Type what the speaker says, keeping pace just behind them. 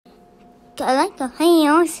like the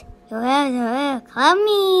hands. Come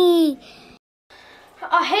me.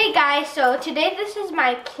 Oh, hey guys, so today this is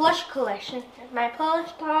my plush collection. My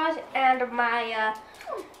plush toys and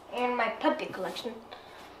my puppy collection.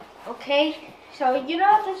 Okay, so you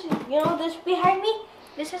know this behind me?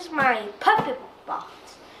 This is my puppy box.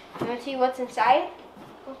 You wanna see what's inside?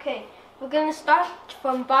 Okay, we're gonna start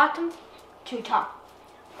from bottom to top.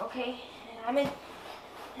 Okay,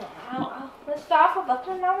 let's start with box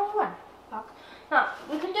number 1. No,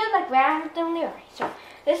 we can do it like randomly. So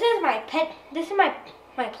this is my pet. This is my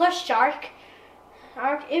plush shark.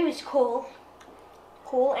 It was cool,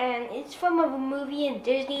 and it's from a movie in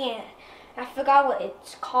Disney, and I forgot what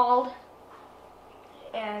it's called.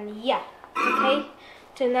 And yeah, okay.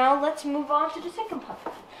 So now let's move on to the second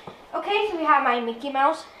puppet. Okay, so we have my Mickey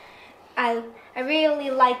Mouse. I really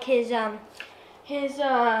like his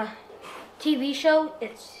TV show.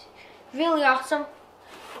 It's really awesome.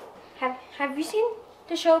 Have you seen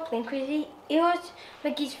the show Plane Crazy? It was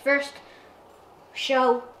Mickey's first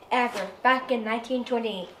show ever back in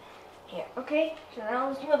 1928. Here, okay. So now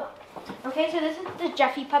let's move on. Okay, so this is the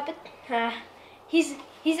Jeffy puppet. He's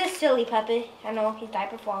a silly puppet. I know his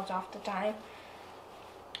diaper falls off the time,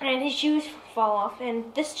 and his shoes fall off,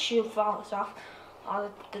 and this shoe falls off all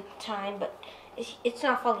the time, but it's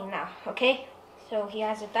not falling now. Okay, so he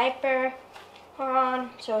has a diaper on,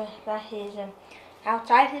 so that his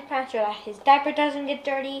outside his pants, so that his diaper doesn't get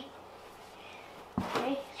dirty.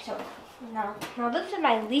 Okay, so now this is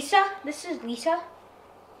my Lisa. This is Lisa,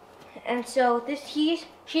 and so she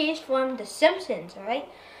is from The Simpsons. All right,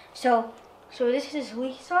 so this is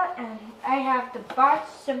Lisa, and I have the Bart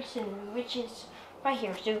Simpson, which is right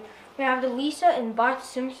here. So we have the Lisa and Bart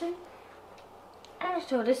Simpson, and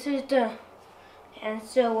so this is the, and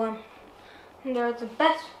so they're the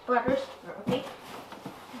best brothers. Okay.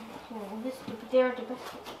 They're the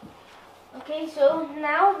best. Okay, so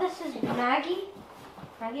now this is Maggie.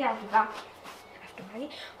 Maggie, I forgot. After Maggie.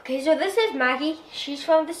 Okay, so this is Maggie. She's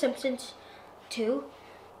from The Simpsons too.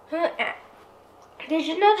 Did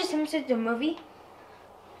you know The Simpsons the movie?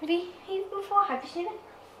 Before? Have you seen it?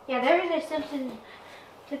 Yeah, there is The Simpsons.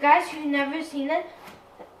 The guys who've never seen it,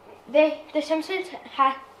 The Simpsons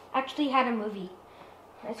actually had a movie.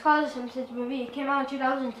 It's called The Simpsons movie. It came out in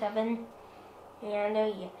 2007. And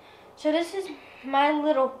yeah. So this is My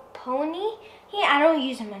Little Pony. I don't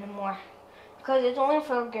use them anymore because it's only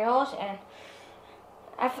for girls, and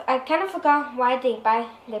I kind of forgot why they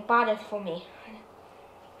bought it for me.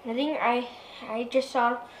 I think I just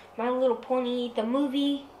saw My Little Pony the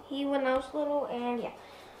movie when I was little, and yeah.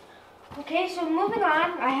 Okay, so moving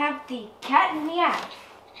on, I have the Cat in the Attic.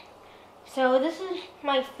 So this is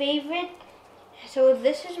my favorite. So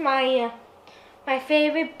this is my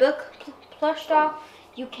favorite book plush doll.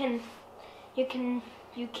 You can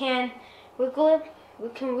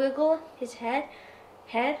wiggle his head,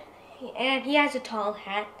 and he has a tall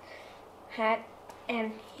hat,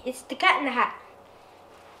 and it's the Cat in the Hat.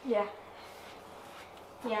 Yeah,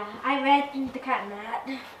 I read The Cat in the Hat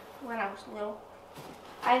when I was little.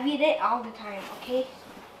 I read it all the time. Okay.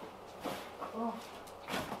 Oh.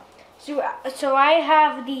 So I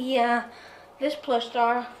have the this plush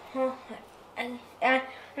doll, and I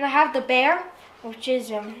have the bear, which is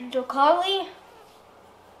the collie,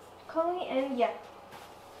 and yeah.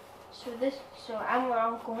 So I'm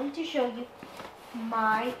going to show you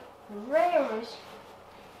my rares.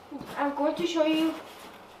 I'm going to show you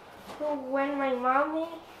when my mommy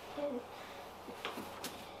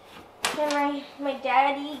and my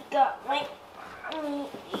daddy got my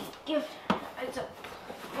gift. It's a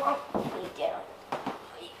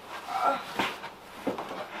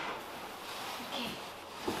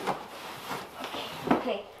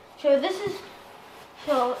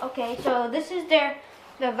Okay. So this is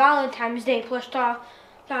the Valentine's Day plush doll.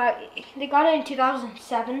 They got it in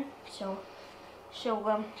 2007. So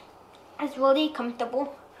it's really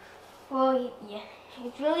comfortable. Well, yeah,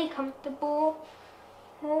 it's really comfortable.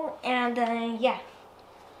 And yeah.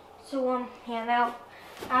 So yeah, now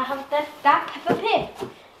I have that Peppa Pig.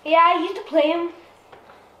 Yeah, I used to play him.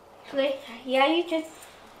 Yeah, I used to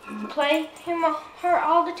play her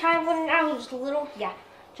all the time when I was little. Yeah.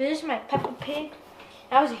 So this is my Peppa Pig.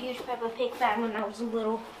 I was a huge Peppa Pig fan when I was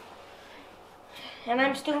little, and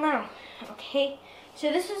I'm still now. Okay.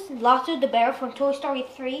 So this is Lotso the bear from Toy Story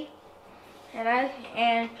 3,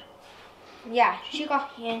 and yeah, he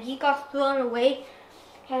got thrown away,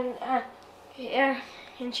 and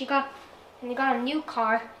they got a new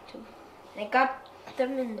car. They got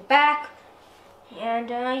them in the back, and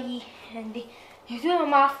they threw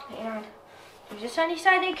him off, and there's a sunny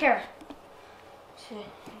side daycare. So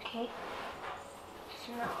okay.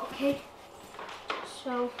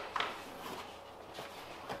 So,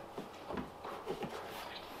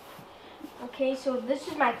 okay, so this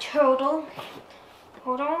is my turtle.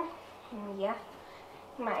 Hold on. Yeah.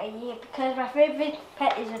 Because my favorite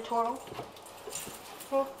pet is a turtle.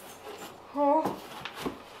 So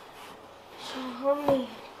let me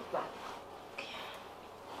put that.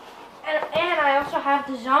 And I also have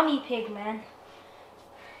the zombie pigman.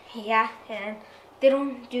 Yeah, and they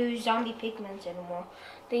don't do zombie pigments anymore.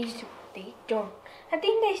 They don't. I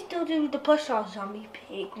think they still do the plush doll zombie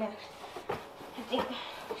pigman. I think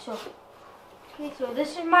so. Okay, so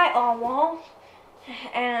this is my wall,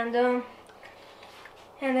 and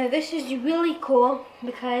this is really cool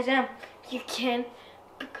because it's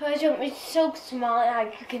so small,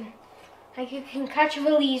 you can catch it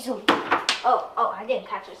really easily. Oh, I didn't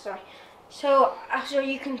catch it. Sorry. So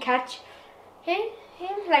you can catch him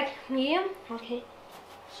like medium. Okay.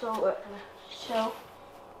 So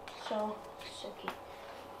okay.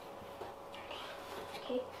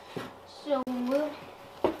 Okay. So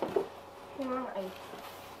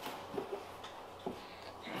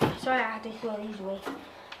sorry, I have to throw these away.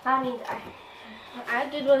 That means I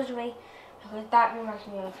have to throw those away because that reminds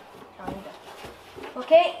me of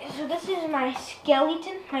okay, so this is my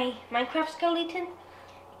skeleton, my Minecraft skeleton,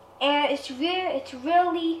 and it's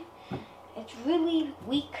really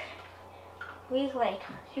weak. Like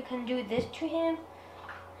you can do this to him.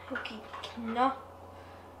 Okay, no.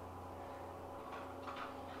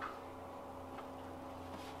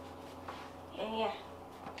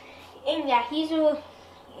 And yeah, he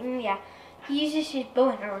uses his bow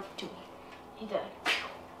and arrow too. He does.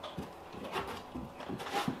 Yeah.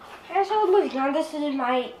 And so moving on, this is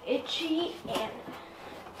my itchy and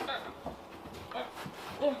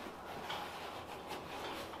yeah.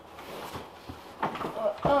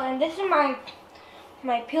 Oh, and this is my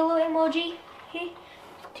pillow emoji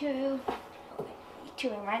to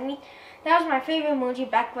remind me. That was my favorite emoji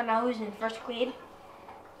back when I was in first grade.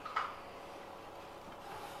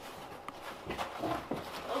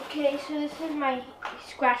 Okay, so this is my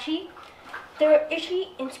Scratchy. They're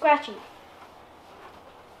itchy and scratchy.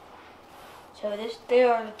 So they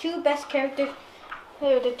are the two best characters.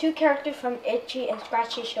 They are the two characters from Itchy and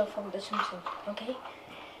Scratchy show from The Simpsons. Okay.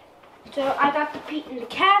 So I got the Pete and the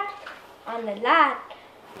cat on the lot.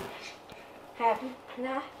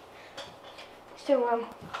 So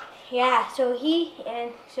yeah. So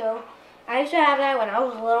I used to have that when I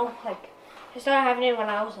was little. Like I started having it when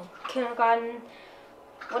I was in kindergarten.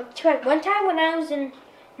 One time when I was in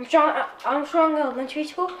Armstrong Elementary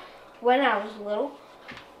School, when I was little,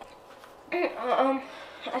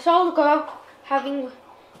 I saw the girl having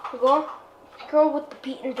the girl with the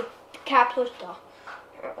Pete and the cat plush doll.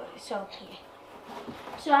 So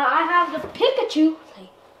I have the Pikachu.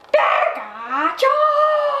 Pikachu!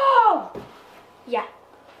 Yeah.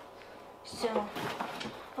 So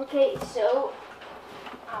okay.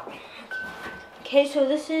 So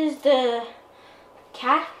this is the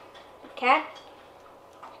cat.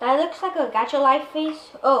 That looks like a gacha life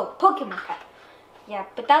face. Oh, Pokemon cat. Yeah,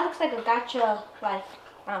 but that looks like a gacha life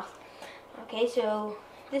mouth. Okay, so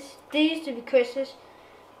they used to be Chris's.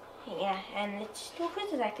 Yeah, and it's still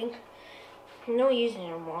Chris's, I think. No use it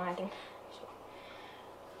anymore, I think.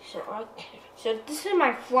 So this is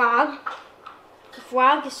my frog. The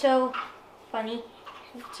frog is so funny.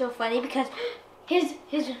 It's so funny because his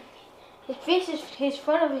face is his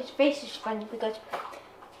front of his face is funny because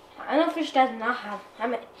I know fish does not have. I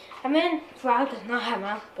mean frog does not have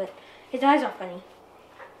mouth, but his eyes are funny.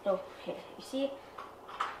 So here, you see it?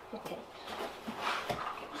 Okay.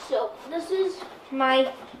 So this is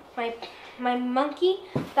my monkey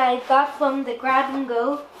that I got from the grab and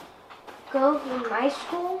go in my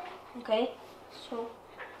school. Okay. So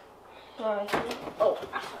sorry. Oh.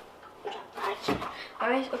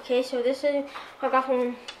 Alright, okay, so this is what I got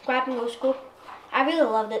from grab and go school. I really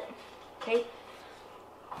loved it. Okay.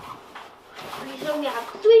 So we have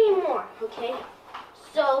 3 more, okay?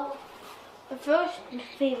 So the first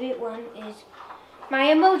favorite one is my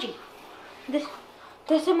emoji. This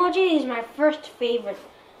emoji is my first favorite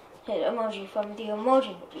emoji from the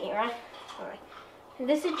Emoji Movie, right? Alright. And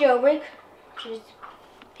this is Jailbreak, which is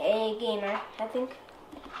a gamer, I think.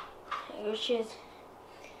 Which is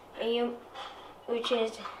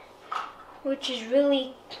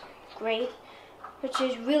really great, which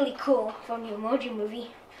is really cool from the Emoji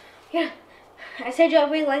Movie. Yeah, I said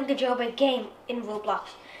Jailbreak like the Jailbreak game in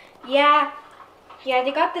Roblox. Yeah,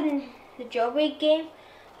 they got the Jailbreak game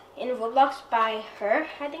in Roblox by her,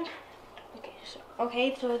 I think.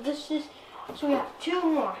 Okay, so we have 2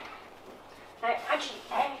 more. Actually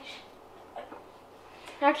I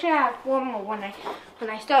have 4 more when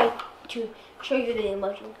I start to show you the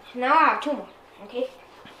emoji. Now I have two more, okay?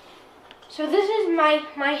 So this is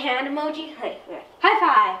my hand emoji. Like, high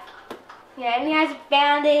five. Yeah, and he has a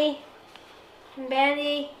band-aid,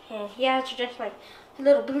 and he has just like a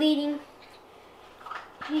little bleeding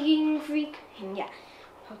freak, and yeah.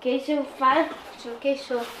 Okay, so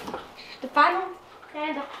the final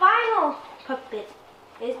puppet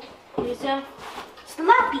is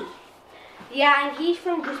Slappy. Yeah, and he's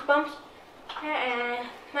from Goosebumps. And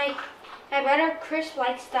my brother Chris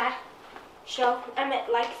likes that show.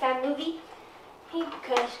 Likes that movie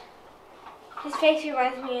because his face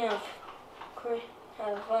reminds me of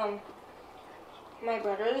my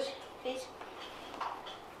brother's face.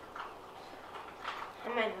 I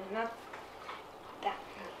might not that.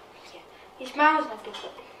 Yeah, he smiles like a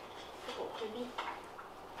baby.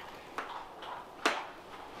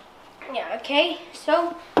 Yeah. Okay.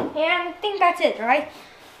 So, and I think that's it. Right.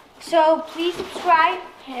 So please subscribe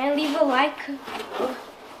and leave a like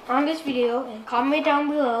on this video and comment down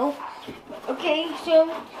below. Okay, so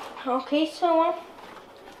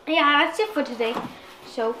yeah, that's it for today.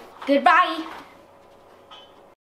 So goodbye.